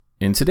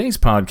In today's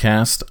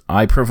podcast,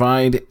 I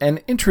provide an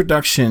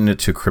introduction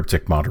to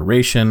cryptic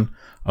moderation,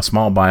 a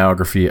small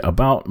biography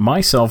about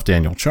myself,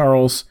 Daniel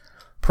Charles,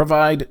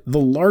 provide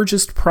the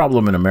largest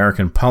problem in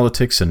American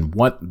politics and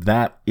what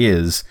that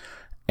is,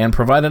 and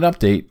provide an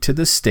update to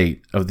the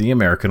state of the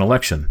American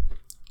election.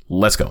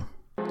 Let's go.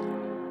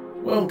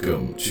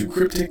 Welcome to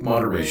Cryptic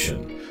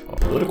Moderation, a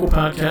political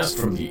podcast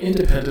from the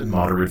independent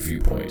moderate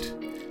viewpoint.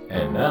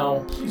 And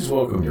now, please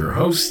welcome your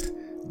host,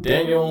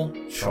 Daniel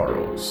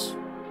Charles.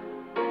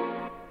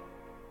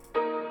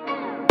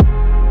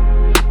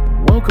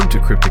 Welcome to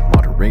Cryptic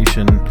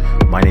Moderation.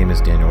 My name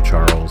is Daniel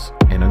Charles,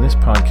 and in this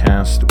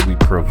podcast, we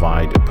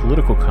provide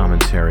political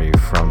commentary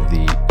from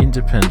the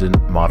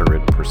independent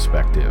moderate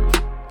perspective.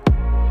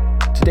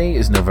 Today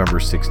is November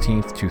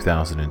 16th,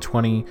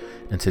 2020,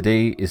 and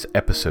today is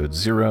episode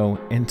 0,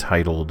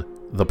 entitled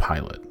The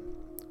Pilot.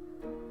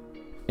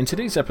 In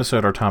today's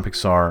episode, our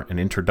topics are an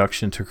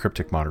introduction to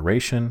cryptic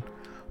moderation,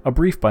 a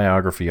brief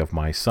biography of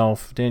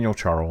myself, Daniel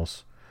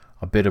Charles,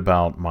 a bit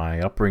about my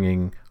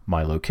upbringing,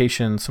 my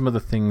location, some of the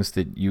things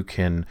that you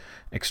can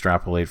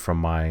extrapolate from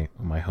my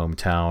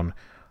hometown,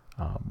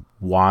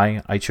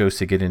 why I chose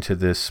to get into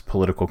this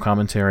political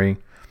commentary,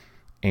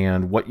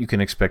 and what you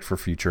can expect for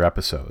future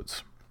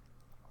episodes.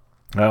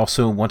 I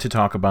also want to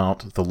talk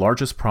about the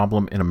largest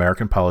problem in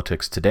American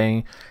politics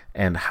today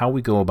and how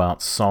we go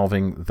about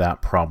solving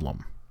that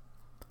problem.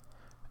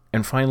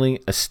 And finally,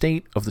 a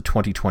state of the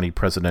 2020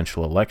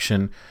 presidential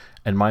election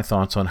and my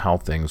thoughts on how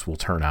things will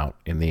turn out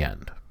in the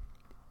end.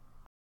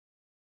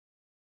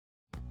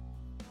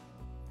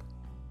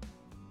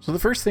 So the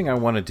first thing I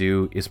want to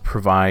do is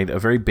provide a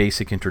very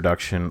basic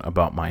introduction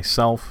about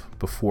myself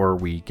before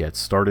we get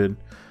started.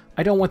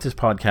 I don't want this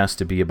podcast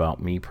to be about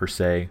me per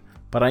se,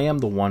 but I am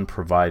the one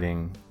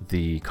providing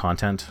the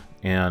content,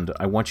 and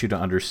I want you to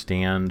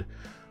understand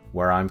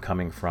where I'm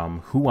coming from,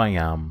 who I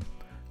am,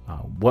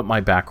 what my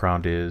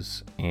background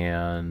is,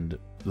 and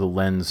the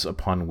lens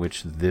upon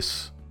which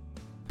this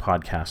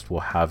podcast will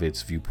have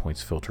its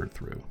viewpoints filtered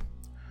through.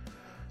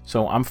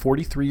 So I'm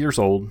 43 years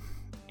old,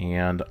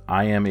 and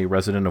I am a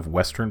resident of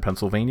Western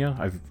Pennsylvania.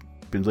 I've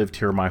lived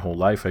here my whole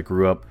life. I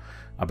grew up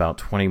about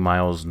 20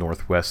 miles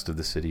northwest of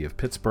the city of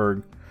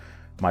Pittsburgh.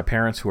 My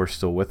parents, who are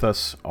still with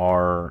us,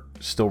 are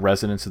still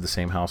residents of the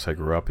same house I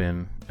grew up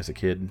in as a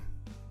kid.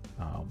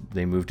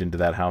 They moved into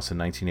that house in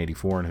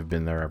 1984 and have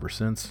been there ever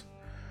since.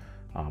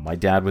 My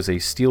dad was a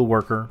steel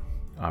worker.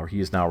 He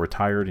is now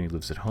retired and he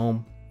lives at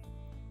home.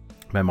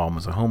 My mom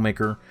was a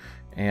homemaker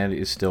and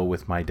is still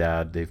with my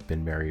dad. They've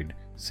been married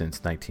since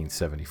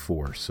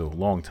 1974, so a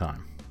long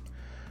time.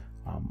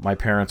 My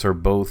parents are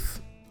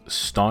both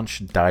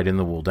staunch,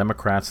 dyed-in-the-wool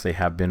Democrats. They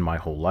have been my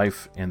whole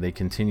life, and they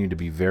continue to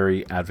be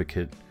very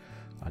advocate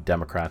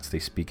Democrats. They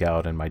speak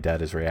out, and my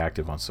dad is very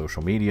active on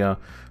social media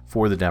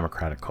for the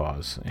Democratic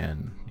cause,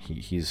 and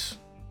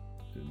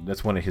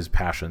that's one of his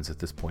passions at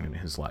this point in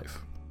his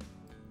life.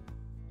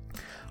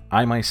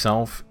 I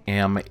myself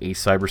am a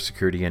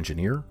cybersecurity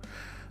engineer.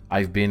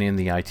 I've been in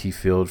the IT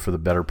field for the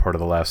better part of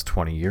the last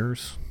 20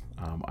 years.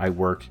 I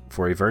work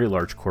for a very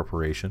large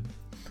corporation,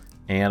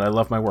 and I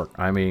love my work.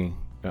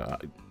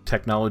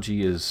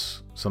 Technology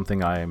is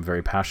something I am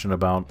very passionate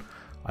about.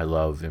 I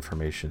love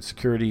information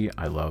security.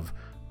 I love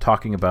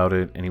talking about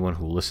it. Anyone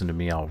who will listen to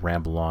me, I'll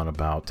ramble on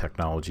about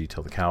technology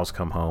till the cows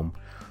come home.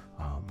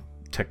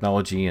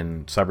 Technology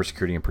and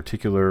cybersecurity in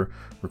particular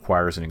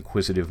requires an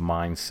inquisitive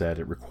mindset.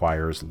 It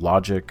requires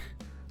logic,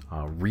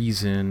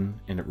 reason,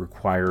 and it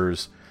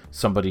requires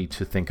somebody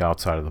to think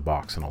outside of the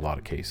box in a lot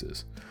of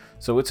cases.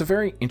 So it's a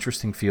very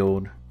interesting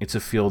field. It's a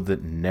field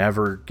that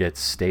never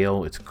gets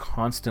stale. It's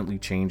constantly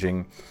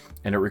changing,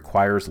 and it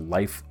requires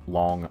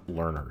lifelong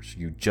learners.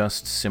 You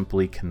just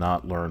simply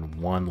cannot learn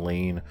one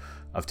lane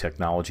of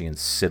technology and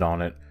sit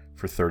on it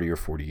for 30 or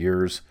 40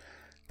 years.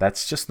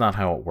 That's just not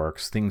how it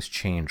works. Things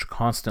change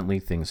constantly.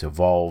 Things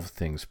evolve.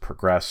 Things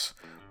progress.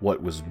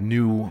 What was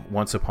new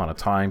once upon a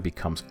time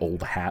becomes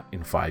old hat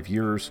in 5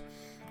 years.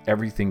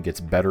 Everything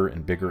gets better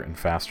and bigger and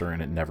faster,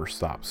 and it never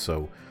stops.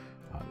 So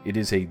it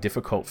is a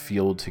difficult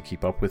field to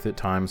keep up with at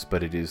times,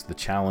 but it is the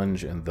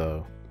challenge and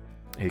the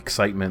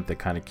excitement that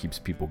kind of keeps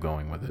people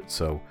going with it.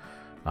 So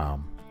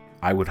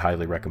I would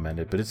highly recommend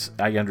it, but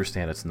I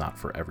understand it's not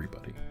for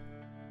everybody.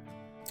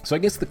 So I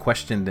guess the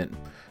question that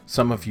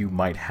some of you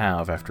might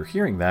have after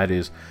hearing that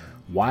is,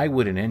 why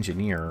would an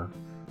engineer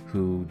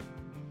who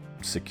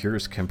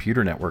secures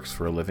computer networks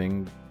for a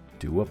living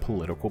do a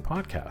political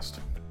podcast?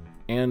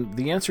 And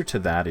the answer to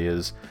that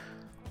is,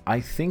 I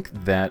think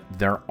that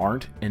there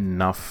aren't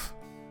enough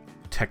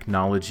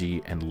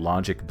technology and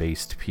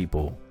logic-based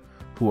people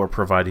who are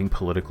providing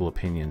political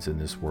opinions in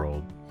this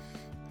world.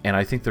 And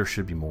I think there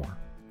should be more.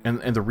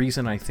 And the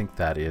reason I think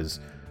that is,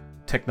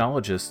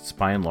 technologists,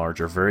 by and large,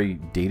 are very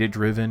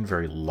data-driven,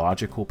 very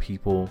logical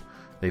people.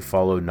 They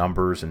follow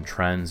numbers and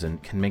trends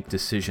and can make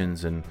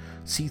decisions and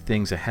see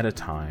things ahead of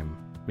time,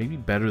 maybe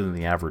better than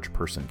the average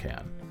person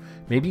can.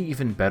 Maybe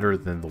even better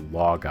than the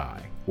law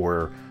guy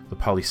or the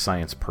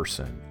poli-science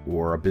person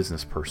or a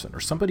business person or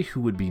somebody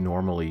who would be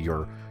normally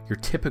your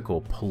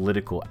typical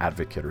political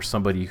advocate or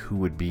somebody who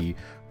would be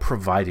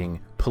providing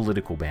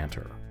political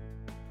banter.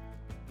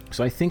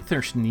 So I think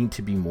there need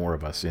to be more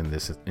of us in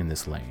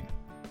this lane.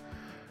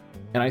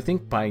 And I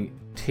think by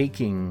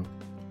taking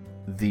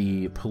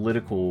the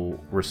political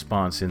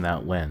response in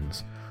that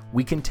lens,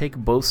 we can take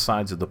both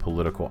sides of the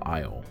political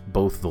aisle,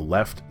 both the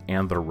left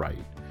and the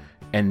right,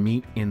 and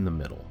meet in the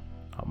middle.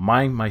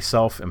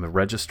 Myself am a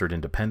registered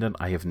independent.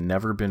 I have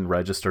never been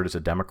registered as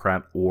a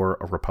Democrat or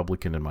a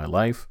Republican in my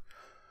life.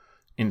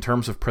 In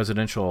terms of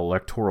presidential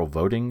electoral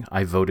voting,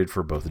 I voted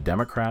for both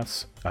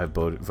Democrats, I've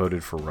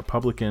voted for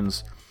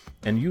Republicans,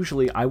 and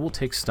usually I will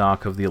take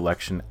stock of the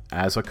election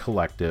as a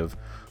collective,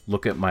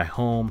 look at my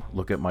home,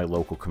 look at my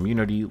local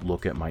community,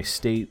 look at my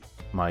state,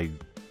 my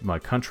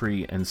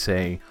country, and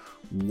say,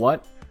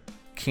 what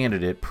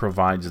candidate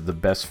provides the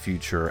best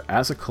future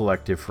as a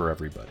collective for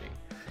everybody?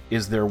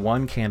 Is there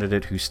one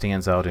candidate who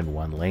stands out in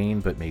one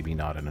lane but maybe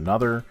not in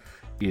another?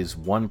 Is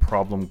one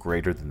problem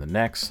greater than the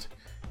next?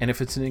 And if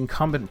it's an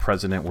incumbent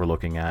president we're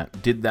looking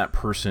at, did that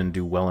person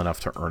do well enough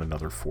to earn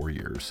another 4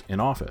 years in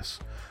office?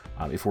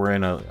 If we're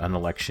in an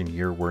election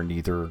year where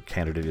neither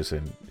candidate is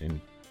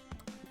an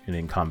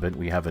incumbent,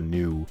 we have a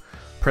new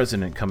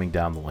president coming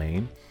down the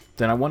lane,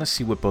 then I want to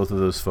see what both of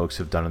those folks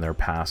have done in their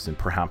past and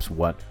perhaps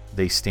what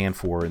they stand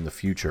for in the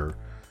future.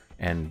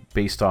 And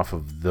based off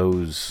of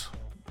those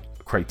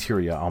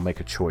criteria, I'll make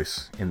a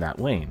choice in that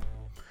lane.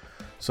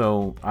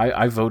 So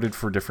I voted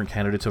for different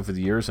candidates over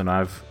the years, and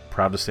I'm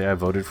proud to say I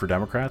voted for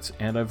Democrats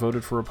and I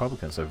voted for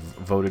Republicans. I've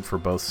voted for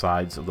both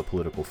sides of the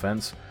political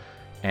fence,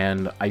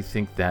 and I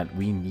think that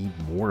we need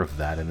more of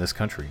that in this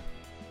country.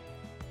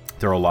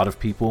 There are a lot of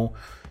people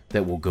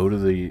that will go to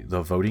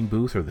the voting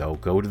booth, or they'll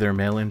go to their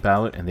mail-in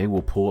ballot and they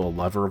will pull a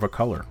lever of a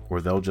color,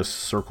 or they'll just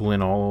circle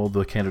in all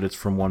the candidates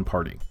from one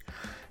party.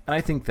 And I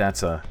think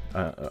that's a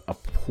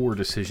poor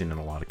decision in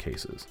a lot of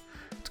cases.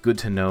 It's good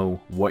to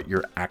know what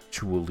you're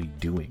actually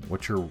doing,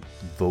 what your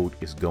vote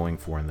is going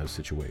for in those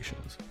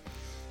situations.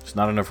 There's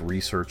not enough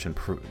research and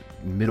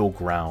middle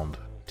ground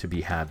to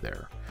be had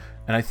there.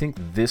 And I think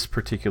this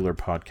particular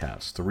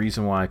podcast, the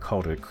reason why I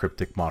called it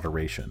Cryptic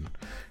Moderation,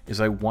 is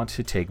I want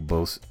to take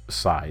both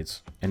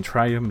sides and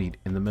try to meet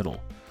in the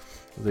middle.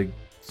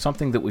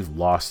 Something that we've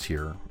lost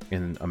here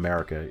in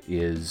America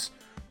is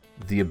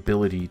the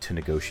ability to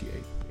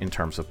negotiate in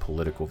terms of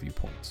political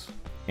viewpoints.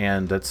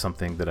 And that's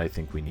something that I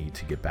think we need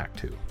to get back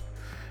to.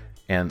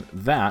 And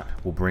that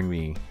will bring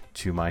me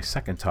to my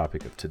second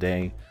topic of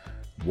today.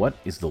 What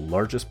is the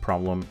largest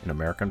problem in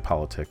American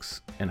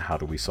politics, and how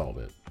do we solve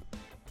it?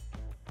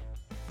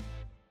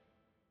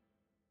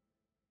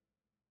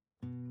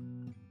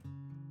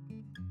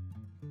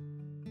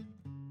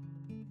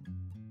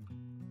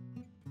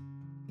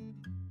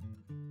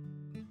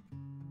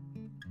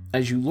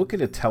 As you look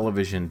at a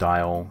television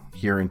dial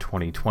here in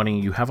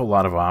 2020, you have a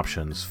lot of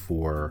options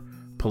for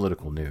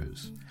political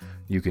news.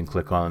 You can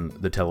click on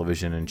the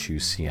television and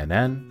choose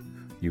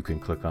CNN. You can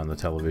click on the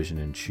television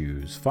and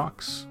choose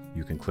Fox.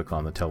 You can click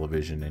on the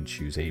television and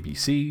choose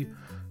ABC,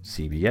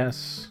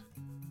 CBS,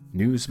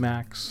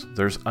 Newsmax.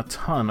 There's a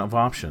ton of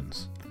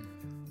options.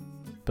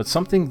 But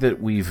something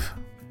that we've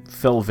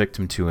fell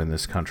victim to in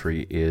this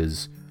country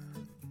is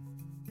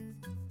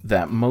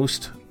that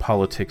most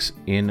politics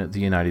in the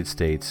United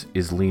States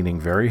is leaning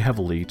very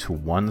heavily to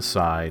one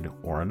side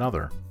or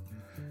another.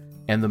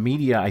 And the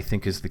media, I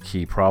think, is the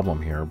key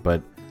problem here,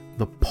 but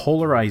the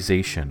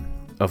polarization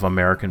of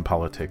American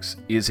politics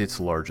is its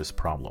largest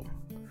problem.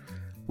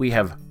 We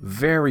have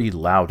very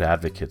loud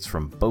advocates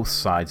from both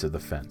sides of the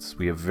fence.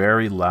 We have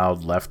very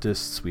loud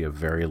leftists. We have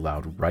very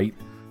loud right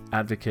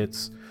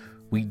advocates.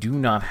 We do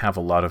not have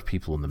a lot of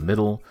people in the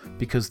middle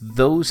because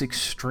those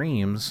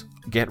extremes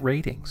get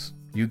ratings.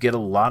 You get a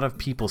lot of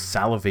people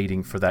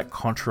salivating for that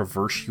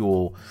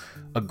controversial,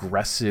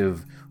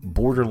 aggressive,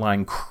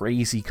 borderline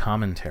crazy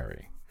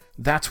commentary.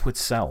 That's what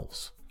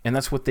sells, and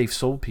that's what they've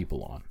sold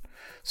people on.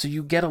 So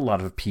you get a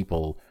lot of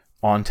people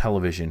on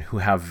television who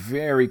have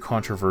very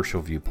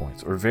controversial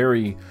viewpoints, or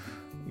very,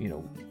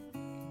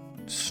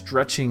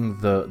 stretching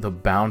the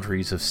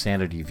boundaries of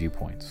sanity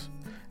viewpoints.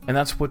 And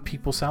that's what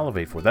people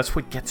salivate for. That's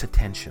what gets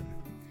attention.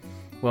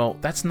 Well,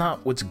 that's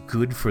not what's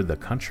good for the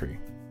country.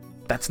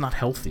 That's not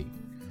healthy.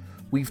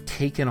 We've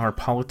taken our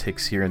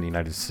politics here in the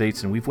United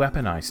States and we've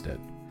weaponized it.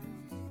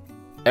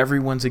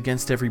 Everyone's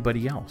against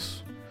everybody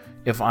else.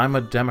 If I'm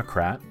a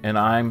Democrat and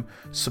I'm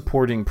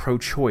supporting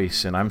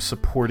pro-choice and I'm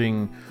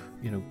supporting,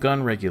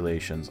 gun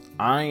regulations,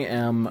 I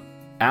am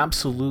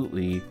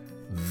absolutely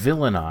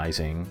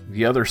villainizing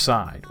the other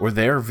side, or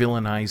they're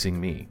villainizing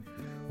me.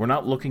 We're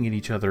not looking at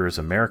each other as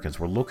Americans.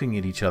 We're looking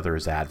at each other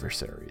as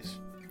adversaries.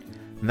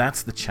 And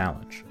that's the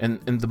challenge.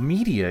 And the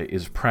media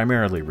is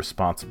primarily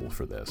responsible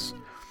for this.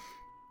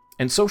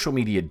 And social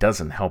media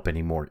doesn't help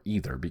anymore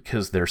either,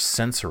 because they're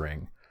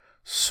censoring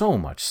so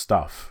much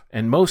stuff.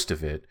 And most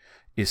of it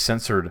is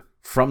censored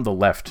from the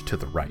left to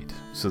the right.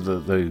 So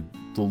the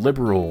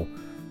liberal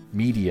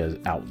media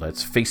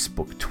outlets,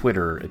 Facebook,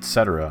 Twitter,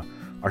 etc.,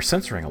 are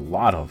censoring a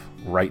lot of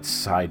right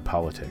side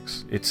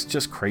politics. It's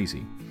just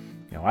crazy.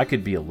 I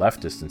could be a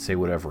leftist and say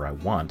whatever I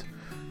want.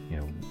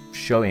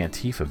 show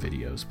Antifa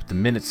videos, but the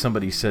minute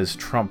somebody says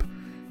Trump,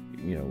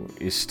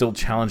 is still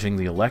challenging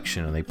the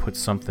election, and they put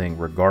something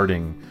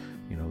regarding,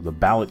 the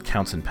ballot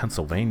counts in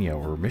Pennsylvania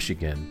or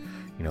Michigan,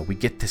 we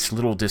get this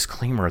little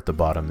disclaimer at the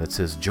bottom that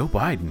says Joe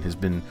Biden has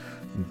been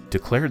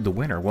declared the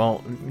winner.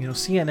 Well,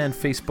 CNN,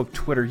 Facebook,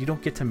 Twitter, you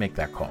don't get to make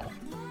that call.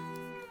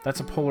 That's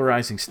a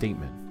polarizing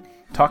statement.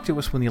 Talk to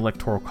us when the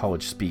Electoral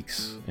College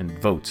speaks and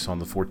votes on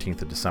the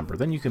 14th of December.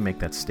 Then you can make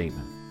that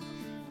statement.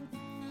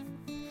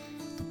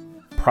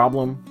 The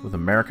problem with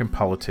American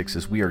politics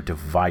is we are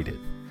divided.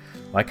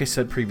 Like I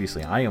said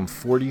previously, I am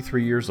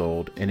 43 years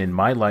old, and in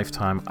my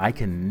lifetime, I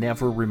can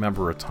never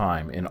remember a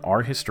time in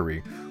our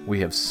history we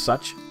have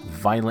such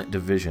violent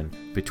division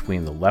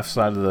between the left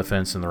side of the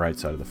fence and the right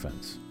side of the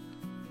fence.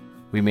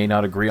 We may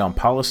not agree on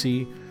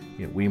policy,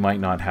 we might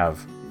not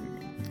have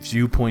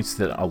viewpoints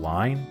that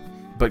align,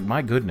 but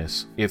my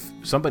goodness, if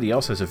somebody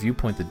else has a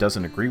viewpoint that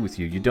doesn't agree with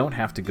you, you don't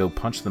have to go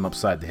punch them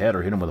upside the head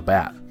or hit them with a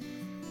bat.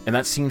 And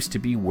that seems to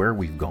be where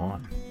we've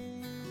gone.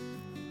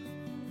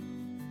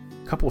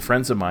 A couple of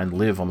friends of mine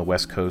live on the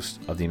west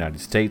coast of the United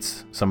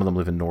States. Some of them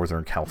live in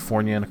Northern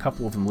California, and a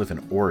couple of them live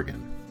in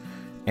Oregon.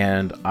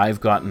 And I've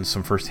gotten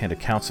some firsthand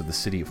accounts of the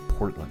city of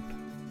Portland.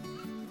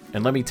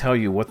 And let me tell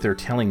you, what they're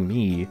telling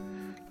me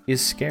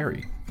is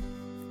scary.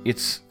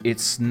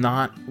 It's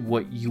not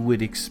what you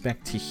would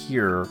expect to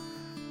hear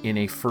in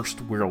a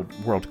first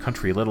world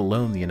country, let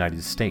alone the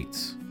United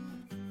States.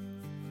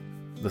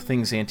 The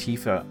things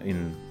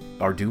Antifa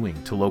are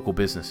doing to local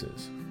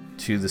businesses,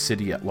 to the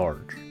city at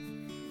large.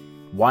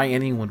 Why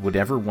anyone would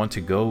ever want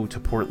to go to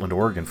Portland,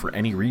 Oregon for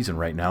any reason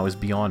right now is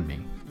beyond me.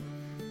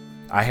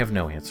 I have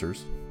no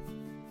answers.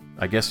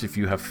 I guess if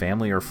you have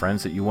family or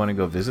friends that you want to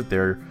go visit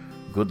there,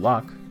 good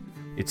luck.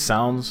 It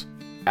sounds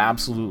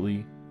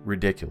absolutely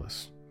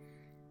ridiculous.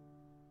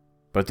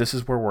 But this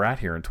is where we're at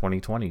here in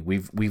 2020.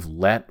 We've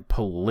let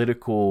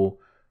political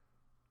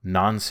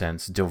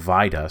nonsense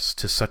divide us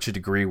to such a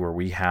degree where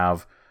we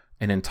have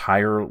an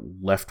entire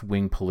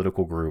left-wing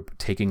political group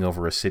taking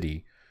over a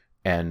city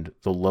and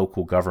the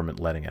local government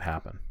letting it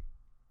happen.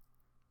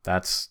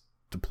 That's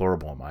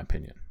deplorable in my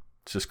opinion.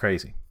 It's just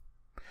crazy.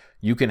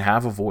 You can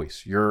have a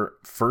voice. Your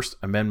First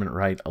Amendment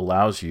right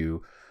allows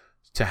you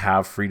to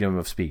have freedom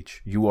of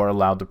speech. You are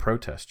allowed to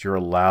protest. You're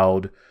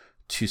allowed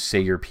to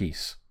say your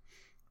piece.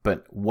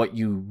 But what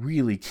you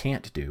really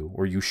can't do,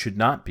 or you should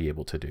not be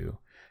able to do,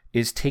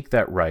 is take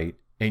that right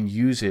and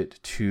use it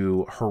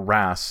to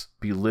harass,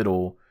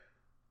 belittle,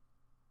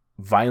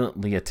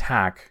 violently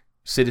attack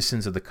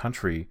citizens of the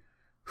country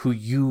who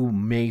you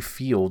may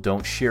feel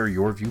don't share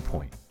your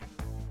viewpoint.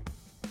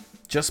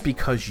 Just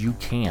because you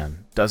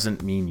can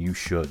doesn't mean you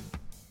should.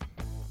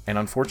 And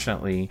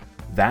unfortunately,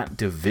 that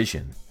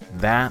division,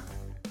 that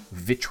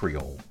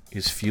vitriol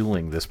is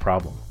fueling this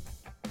problem.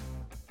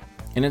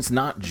 And it's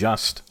not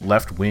just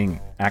left-wing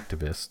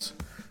activists.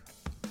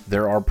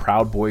 There are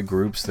Proud Boy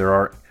groups, there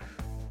are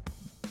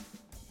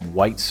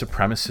white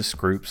supremacist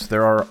groups,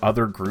 there are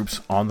other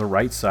groups on the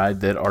right side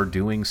that are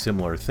doing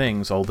similar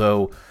things,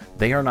 although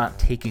they are not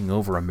taking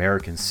over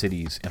American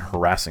cities and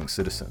harassing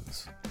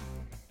citizens.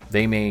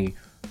 They may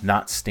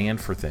not stand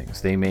for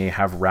things. They may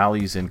have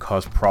rallies and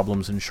cause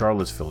problems in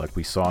Charlottesville like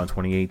we saw in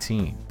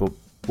 2018. But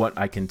what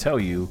I can tell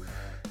you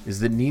is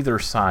that neither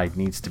side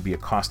needs to be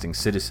accosting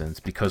citizens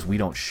because we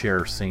don't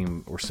share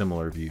same or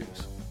similar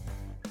views.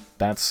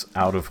 That's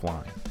out of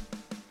line.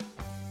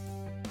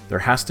 There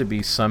has to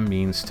be some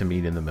means to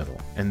meet in the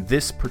middle. And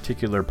this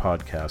particular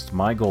podcast,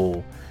 my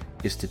goal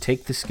is to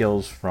take the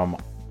skills from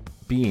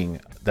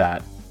being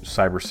that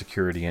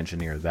cybersecurity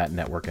engineer, that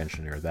network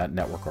engineer, that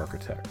network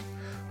architect,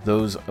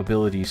 those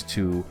abilities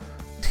to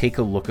take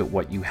a look at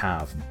what you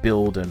have,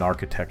 build an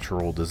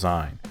architectural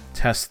design,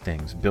 test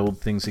things, build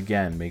things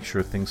again, make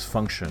sure things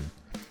function.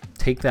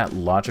 Take that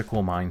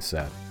logical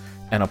mindset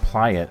and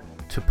apply it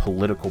to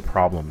political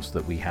problems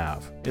that we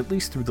have, at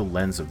least through the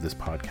lens of this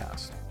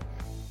podcast.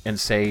 And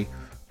say,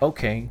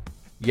 okay,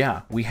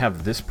 yeah, we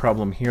have this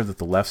problem here that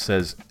the left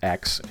says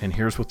X, and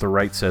here's what the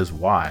right says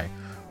Y.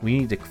 We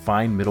need to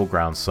find middle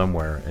ground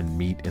somewhere and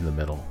meet in the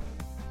middle.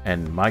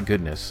 And my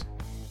goodness,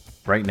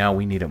 right now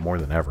we need it more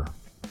than ever.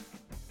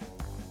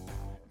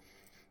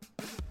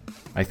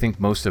 I think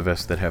most of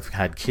us that have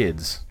had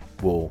kids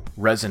will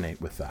resonate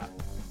with that.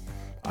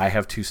 I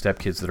have 2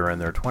 stepkids that are in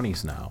their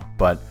 20s now,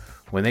 but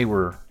when they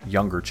were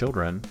younger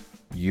children,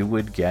 you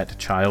would get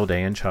child A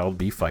and child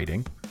B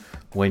fighting.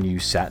 When you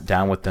sat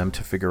down with them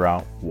to figure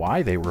out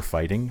why they were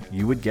fighting,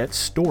 you would get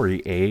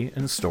story A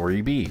and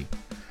story B.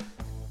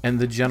 And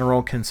the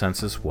general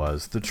consensus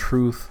was the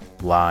truth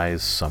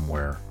lies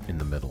somewhere in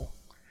the middle.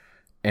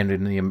 And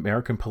in the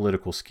American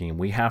political scheme,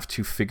 we have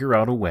to figure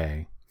out a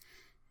way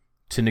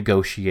to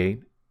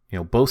negotiate.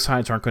 Both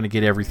sides aren't going to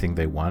get everything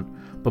they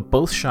want, but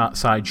both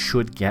sides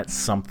should get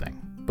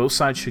something. Both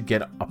sides should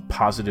get a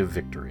positive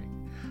victory.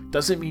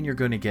 Doesn't mean you're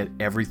going to get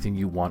everything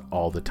you want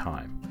all the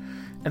time.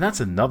 And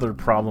that's another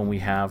problem we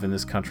have in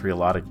this country. A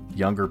lot of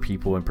younger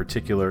people in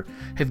particular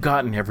have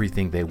gotten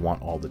everything they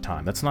want all the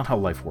time. That's not how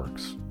life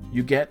works.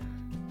 You get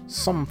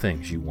some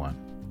things you want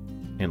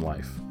in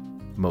life.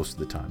 most of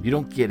the time. You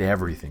don't get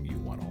everything you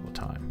want all the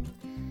time.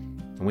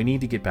 And we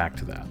need to get back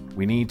to that.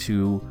 We need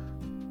to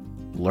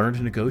learn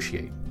to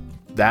negotiate.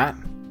 That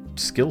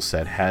skill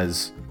set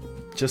has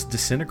just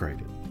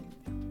disintegrated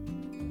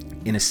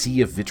in a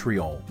sea of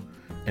vitriol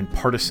and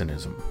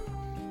partisanism.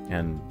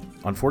 And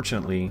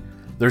unfortunately,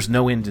 there's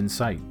no end in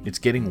sight. It's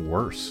getting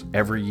worse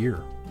every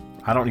year.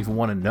 I don't even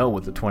want to know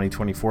what the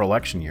 2024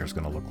 election year is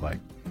going to look like.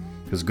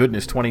 Because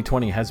goodness,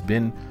 2020 has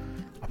been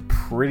a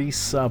pretty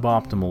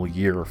suboptimal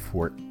year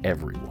for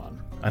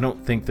everyone. I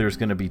don't think there's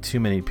going to be too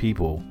many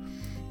people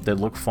that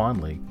look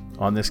fondly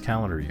on this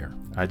calendar year.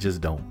 I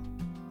just don't.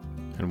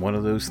 And one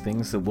of those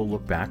things that we'll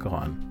look back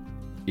on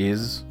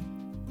is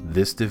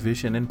this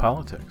division in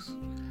politics.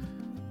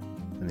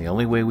 And the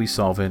only way we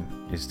solve it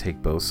is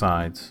take both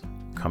sides,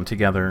 come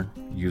together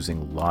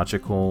using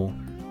logical,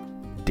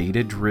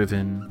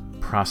 data-driven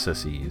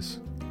processes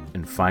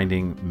and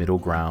finding middle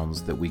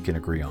grounds that we can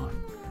agree on.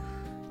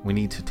 We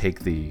need to take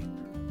the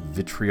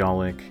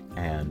vitriolic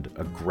and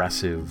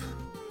aggressive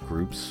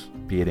groups,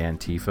 be it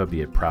Antifa,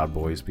 be it Proud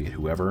Boys, be it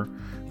whoever.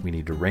 We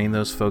need to rein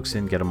those folks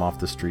in, get them off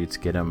the streets,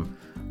 get them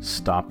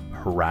stop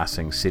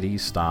harassing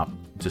cities, stop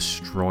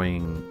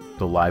destroying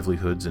the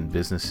livelihoods and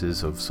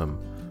businesses of some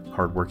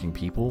hardworking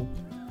people.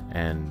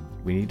 And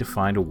we need to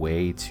find a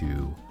way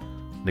to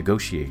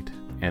negotiate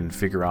and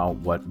figure out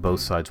what both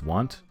sides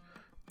want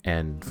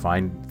and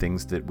find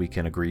things that we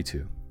can agree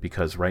to.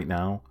 Because right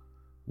now,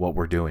 what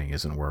we're doing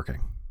isn't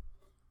working.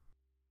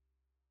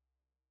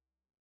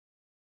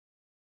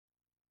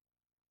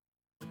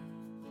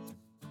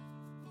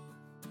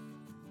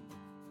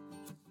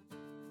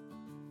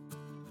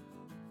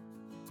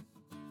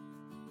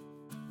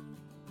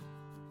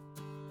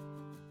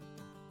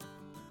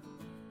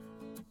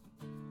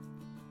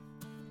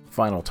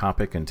 Final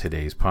topic in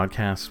today's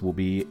podcast will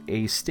be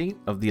a state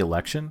of the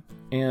election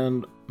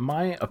and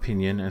my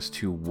opinion as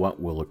to what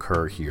will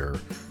occur here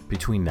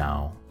between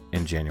now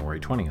and January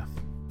 20th.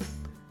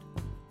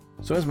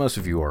 So as most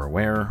of you are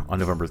aware, on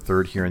November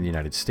 3rd here in the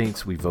United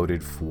States, we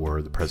voted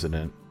for the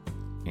president,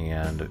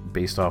 and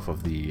based off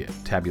of the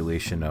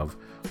tabulation of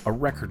a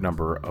record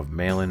number of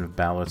mail-in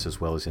ballots as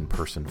well as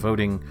in-person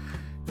voting,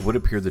 it would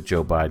appear that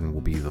Joe Biden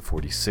will be the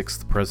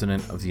 46th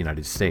president of the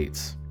United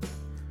States.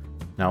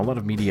 Now, a lot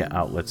of media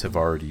outlets have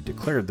already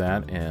declared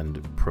that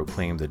and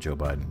proclaimed that Joe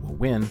Biden will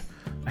win.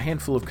 A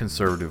handful of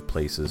conservative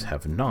places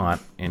have not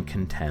and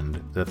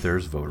contend that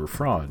there's voter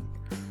fraud.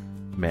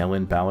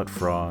 Mail-in ballot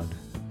fraud,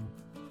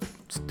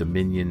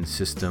 Dominion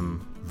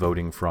system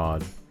voting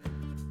fraud,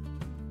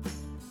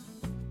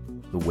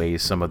 the way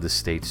some of the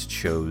states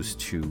chose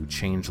to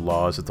change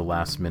laws at the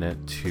last minute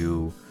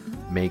to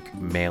make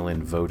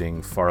mail-in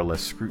voting far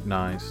less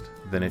scrutinized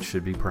than it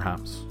should be,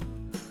 perhaps.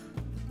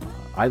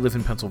 I live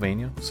in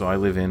Pennsylvania, so I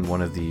live in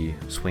one of the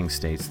swing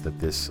states that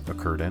this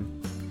occurred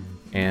in.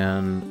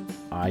 And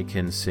I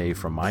can say,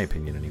 from my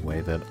opinion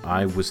anyway, that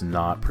I was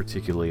not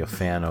particularly a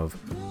fan of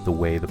the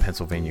way the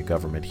Pennsylvania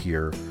government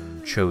here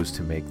chose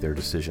to make their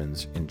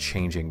decisions in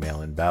changing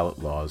mail-in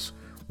ballot laws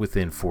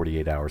within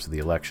 48 hours of the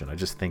election. I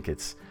just think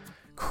it's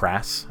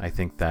crass. I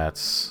think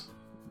that's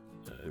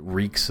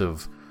reeks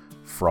of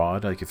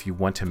fraud. Like, if you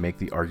want to make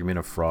the argument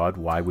of fraud,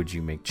 why would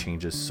you make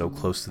changes so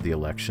close to the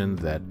election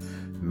that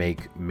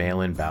make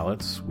mail-in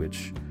ballots,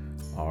 which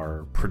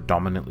are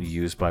predominantly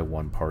used by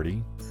one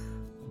party,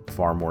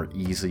 far more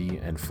easy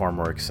and far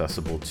more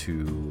accessible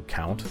to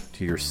count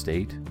to your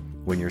state,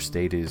 when your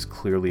state is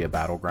clearly a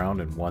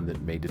battleground and one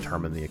that may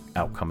determine the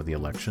outcome of the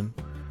election?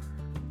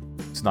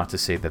 It's not to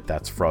say that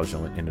that's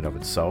fraudulent in and of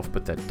itself,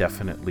 but that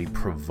definitely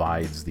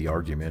provides the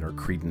argument or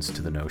credence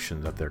to the notion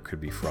that there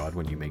could be fraud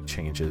when you make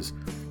changes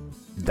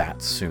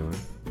that soon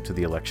to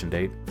the election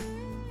date.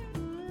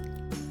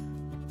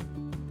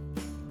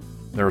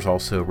 There's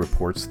also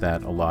reports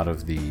that a lot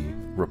of the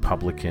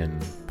Republican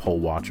poll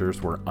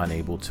watchers were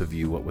unable to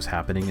view what was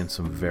happening in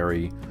some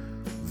very,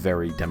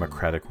 very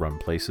Democratic-run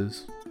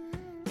places.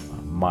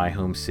 My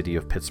home city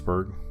of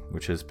Pittsburgh,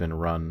 which has been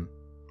run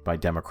by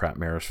Democrat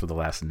mayors for the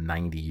last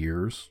 90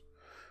 years,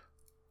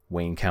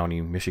 Wayne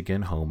County,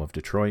 Michigan, home of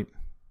Detroit,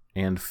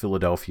 and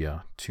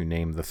Philadelphia, to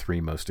name the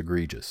three most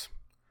egregious.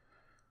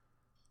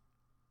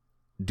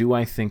 Do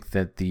I think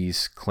that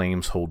these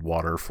claims hold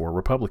water for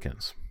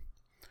Republicans?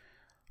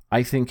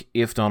 I think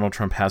if Donald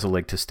Trump has a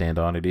leg to stand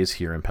on, it is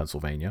here in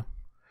Pennsylvania.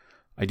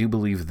 I do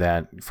believe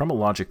that, from a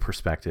logic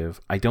perspective,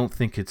 I don't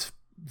think it's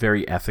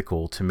very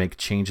ethical to make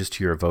changes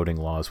to your voting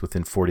laws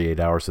within 48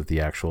 hours of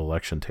the actual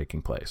election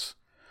taking place.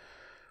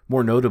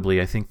 More notably,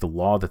 I think the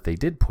law that they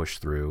did push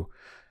through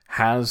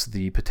has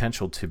the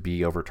potential to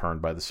be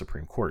overturned by the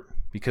Supreme Court,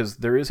 because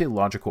there is a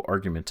logical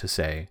argument to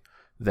say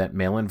that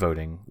mail-in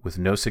voting with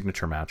no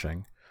signature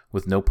matching,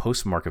 with no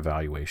postmark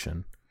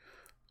evaluation,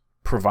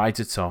 provides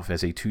itself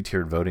as a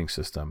two-tiered voting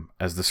system,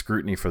 as the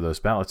scrutiny for those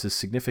ballots is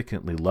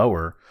significantly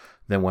lower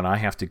than when I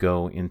have to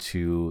go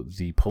into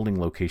the polling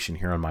location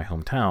here in my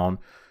hometown,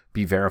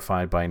 be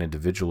verified by an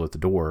individual at the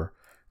door,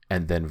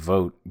 and then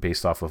vote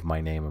based off of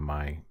my name and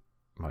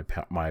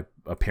my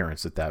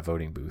appearance at that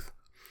voting booth.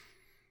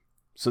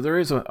 So there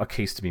is a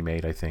case to be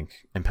made, I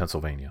think, in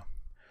Pennsylvania.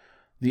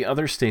 The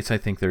other states, I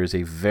think there is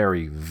a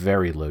very,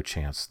 very low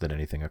chance that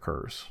anything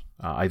occurs.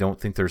 I don't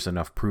think there's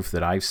enough proof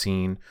that I've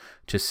seen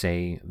to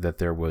say that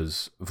there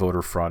was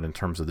voter fraud in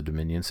terms of the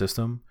Dominion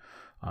system.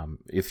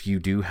 If you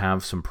do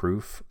have some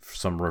proof,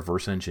 some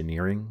reverse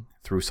engineering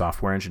through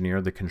software engineer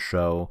that can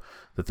show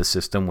that the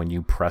system, when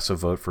you press a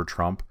vote for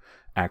Trump,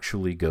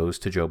 actually goes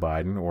to Joe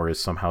Biden or is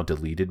somehow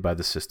deleted by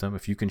the system,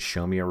 if you can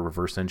show me a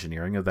reverse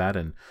engineering of that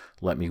and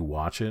let me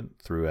watch it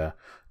through a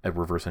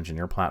reverse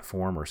engineer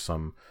platform or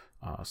some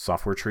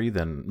software tree,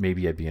 then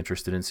maybe I'd be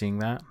interested in seeing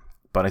that.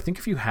 But I think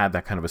if you had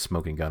that kind of a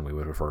smoking gun, we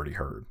would have already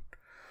heard.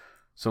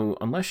 So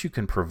unless you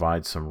can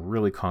provide some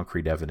really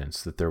concrete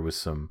evidence that there was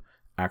some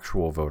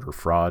actual voter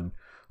fraud,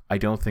 I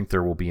don't think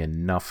there will be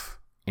enough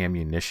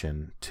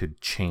ammunition to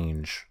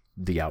change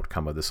the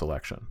outcome of this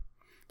election.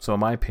 So in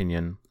my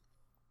opinion,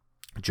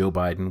 Joe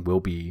Biden will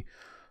be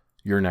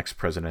your next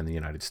president of the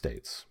United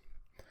States.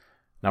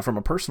 Now, from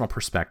a personal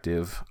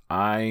perspective,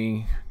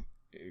 that's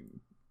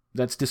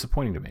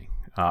disappointing to me.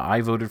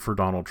 I voted for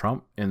Donald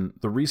Trump, and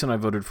the reason I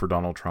voted for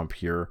Donald Trump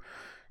here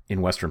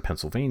in Western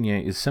Pennsylvania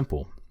is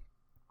simple.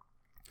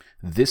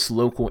 This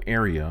local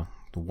area,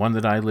 the one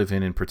that I live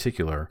in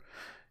particular,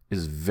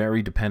 is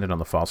very dependent on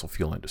the fossil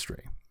fuel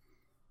industry.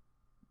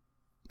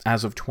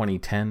 As of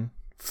 2010,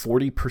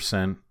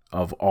 40%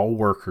 of all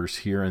workers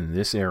here in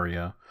this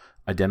area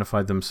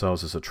identified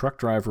themselves as a truck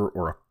driver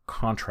or a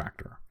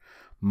contractor,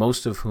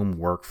 most of whom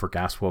work for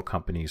gas well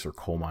companies or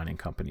coal mining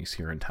companies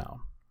here in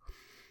town.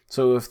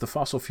 So if the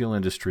fossil fuel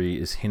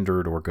industry is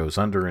hindered or goes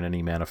under in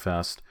any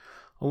manifest,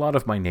 a lot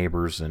of my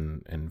neighbors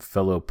and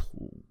fellow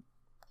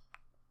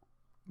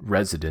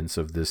residents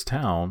of this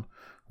town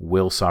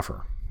will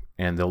suffer,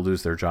 and they'll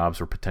lose their jobs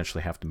or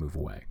potentially have to move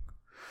away.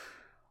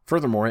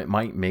 Furthermore, it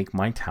might make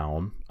my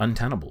town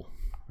untenable.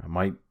 It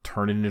might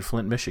turn it into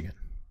Flint, Michigan,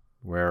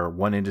 where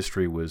one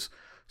industry was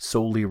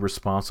solely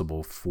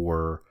responsible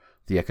for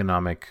the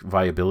economic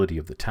viability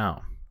of the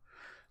town.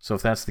 So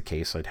if that's the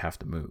case, I'd have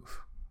to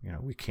move.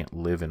 We can't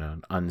live in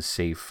an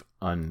unsafe,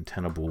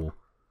 untenable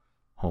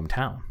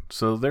hometown.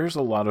 So there's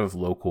a lot of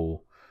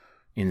local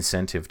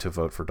incentive to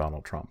vote for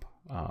Donald Trump.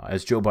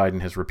 As Joe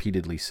Biden has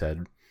repeatedly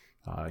said,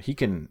 he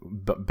can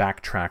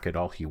backtrack it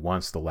all he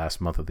wants the last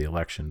month of the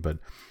election, but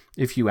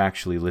if you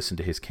actually listen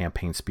to his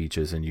campaign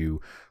speeches and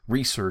you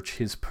research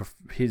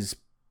his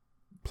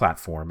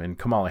platform, and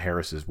Kamala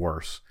Harris is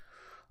worse,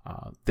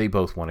 they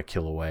both want to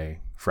kill away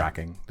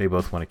fracking. They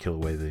both want to kill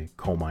away the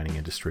coal mining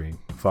industry,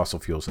 fossil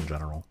fuels in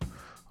general.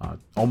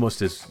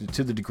 Almost as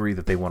to the degree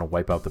that they want to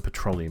wipe out the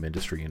petroleum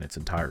industry in its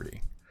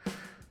entirety.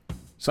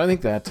 So I think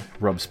that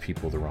rubs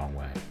people the wrong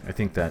way. I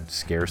think that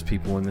scares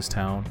people in this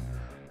town.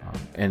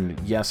 And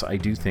yes, I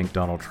do think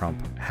Donald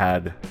Trump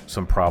had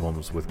some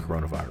problems with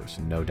coronavirus,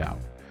 no doubt.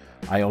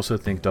 I also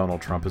think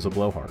Donald Trump is a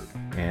blowhard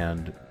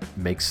and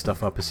makes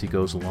stuff up as he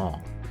goes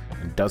along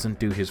and doesn't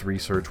do his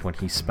research when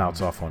he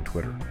spouts off on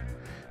Twitter.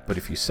 But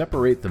if you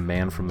separate the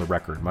man from the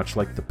record, much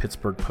like the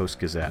Pittsburgh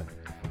Post-Gazette,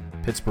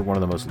 Pittsburgh, one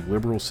of the most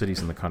liberal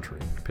cities in the country,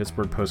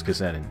 Pittsburgh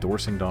Post-Gazette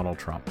endorsing Donald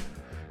Trump.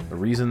 The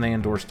reason they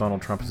endorsed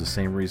Donald Trump is the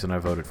same reason I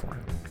voted for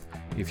him.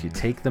 If you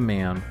take the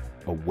man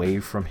away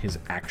from his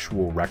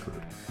actual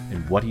record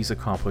and what he's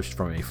accomplished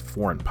from a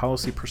foreign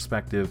policy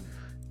perspective,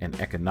 an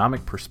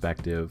economic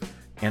perspective,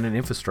 and an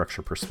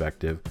infrastructure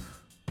perspective,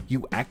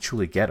 you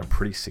actually get a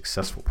pretty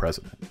successful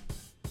president.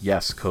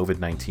 Yes,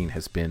 COVID-19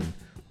 has been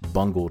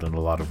bungled in a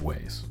lot of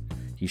ways.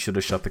 He should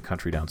have shut the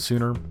country down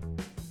sooner.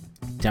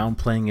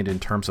 Downplaying it in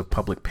terms of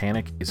public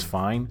panic is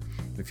fine.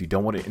 If you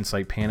don't want to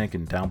incite panic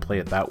and downplay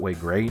it that way,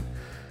 great.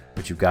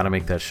 But you've got to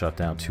make that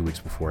shutdown 2 weeks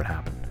before it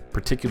happened.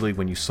 Particularly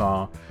when you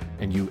saw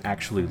and you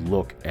actually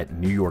look at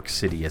New York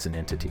City as an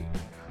entity.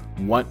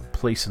 What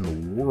place in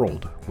the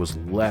world was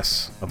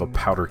less of a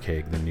powder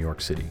keg than New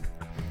York City?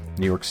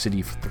 New York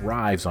City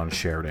thrives on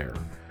shared air.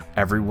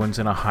 Everyone's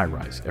in a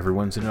high-rise.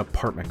 Everyone's in an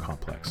apartment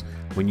complex.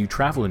 When you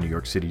travel in New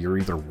York City, you're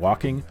either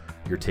walking,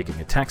 you're taking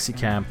a taxi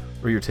cab,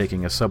 or you're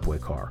taking a subway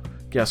car.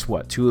 Guess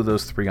what? 2 of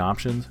those 3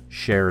 options,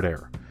 shared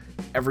air.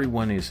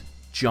 Everyone is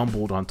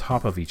jumbled on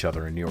top of each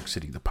other in New York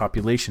City. The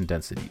population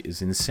density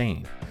is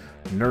insane.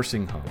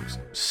 Nursing homes,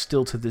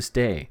 still to this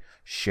day,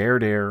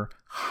 shared air,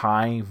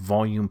 high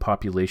volume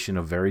population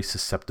of very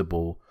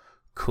susceptible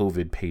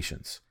COVID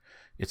patients.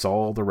 It's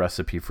all the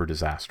recipe for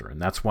disaster.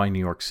 And that's why New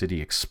York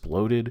City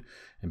exploded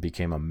and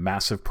became a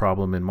massive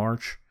problem in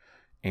March.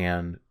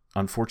 And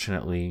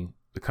unfortunately,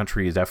 the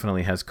country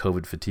definitely has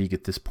COVID fatigue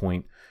at this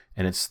point,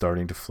 and it's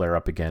starting to flare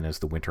up again as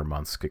the winter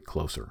months get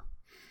closer.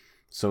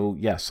 So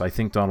yes, I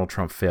think Donald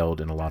Trump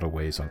failed in a lot of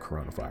ways on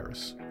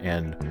coronavirus,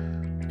 and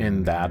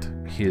in that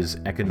his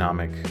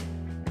economic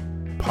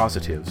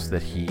positives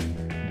that he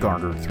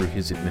garnered through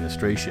his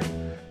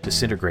administration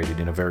disintegrated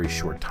in a very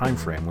short time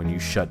frame when you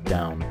shut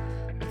down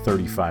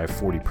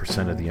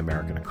 35-40% of the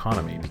American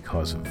economy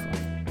because of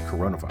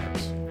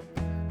coronavirus.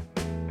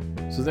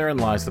 So therein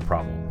lies the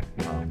problem.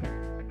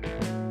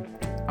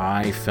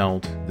 I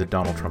felt that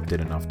Donald Trump did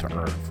enough to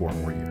earn 4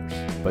 more years,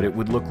 but it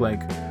would look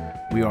like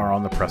we are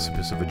on the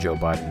precipice of a Joe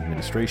Biden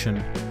administration.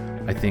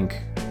 I think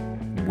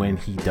when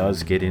he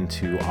does get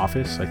into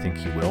office, I think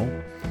he will.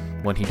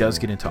 When he does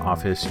get into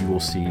office, you will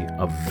see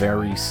a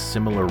very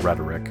similar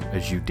rhetoric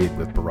as you did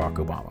with Barack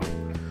Obama.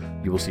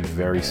 You will see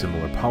very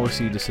similar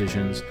policy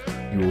decisions.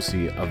 You will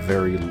see a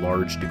very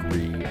large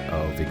degree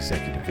of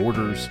executive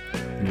orders.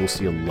 You will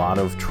see a lot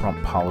of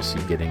Trump policy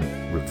getting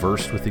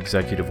reversed with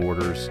executive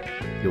orders.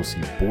 You'll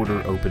see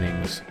border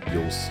openings.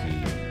 You'll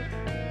see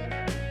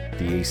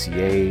the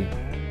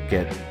ACA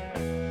get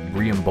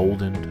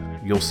re-emboldened.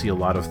 You'll see a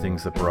lot of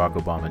things that Barack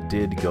Obama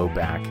did go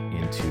back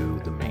into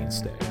the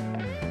mainstay.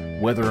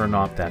 Whether or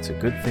not that's a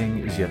good thing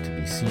is yet to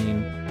be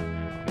seen.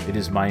 It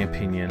is my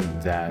opinion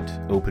that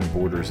open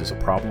borders is a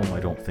problem. I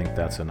don't think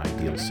that's an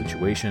ideal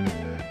situation.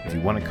 If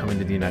you want to come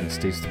into the United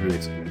States through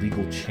its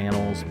legal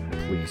channels,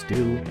 please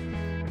do.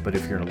 But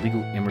if you're an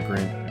illegal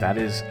immigrant, that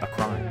is a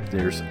crime.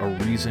 There's a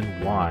reason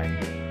why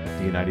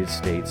the United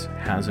States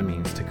has a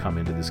means to come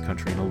into this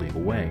country in a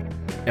legal way.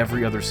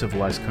 Every other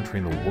civilized country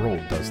in the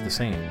world does the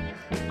same.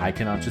 I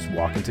cannot just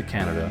walk into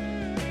Canada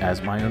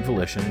as my own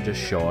volition and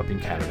just show up in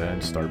Canada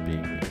and start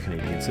being a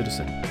Canadian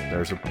citizen.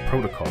 There's a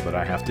protocol that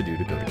I have to do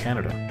to go to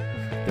Canada.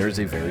 There's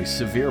a very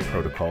severe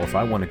protocol if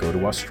I want to go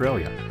to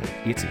Australia.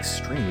 It's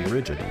extremely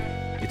rigid.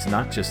 It's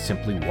not just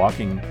simply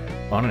walking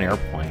on an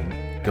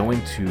airplane,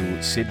 going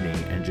to Sydney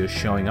and just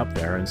showing up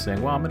there and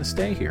saying, well, I'm going to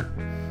stay here.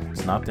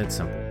 It's not that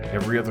simple.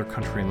 Every other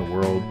country in the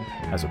world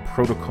has a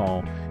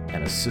protocol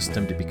and a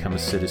system to become a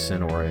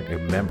citizen or a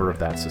member of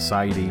that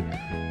society.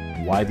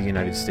 Why the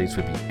United States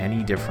would be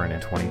any different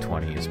in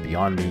 2020 is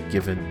beyond me,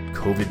 given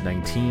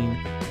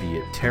COVID-19, be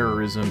it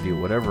terrorism, be it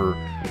whatever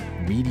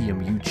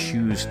medium you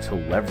choose to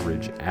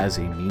leverage as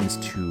a means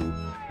to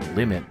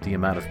limit the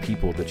amount of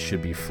people that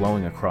should be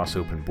flowing across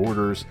open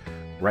borders.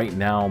 Right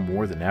now,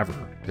 more than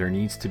ever, there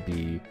needs to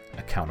be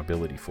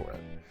accountability for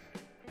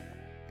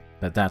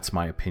it. That's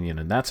my opinion,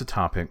 and that's a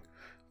topic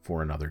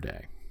for another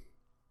day.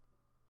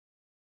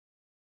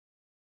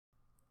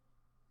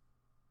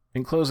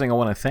 In closing, I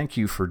want to thank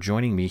you for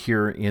joining me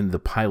here in the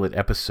pilot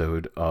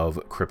episode of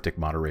Cryptic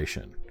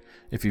Moderation.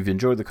 If you've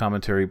enjoyed the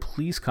commentary,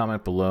 please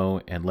comment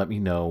below and let me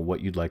know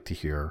what you'd like to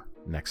hear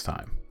next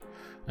time.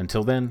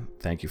 Until then,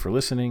 thank you for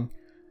listening,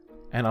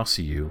 and I'll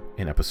see you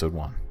in episode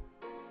 1.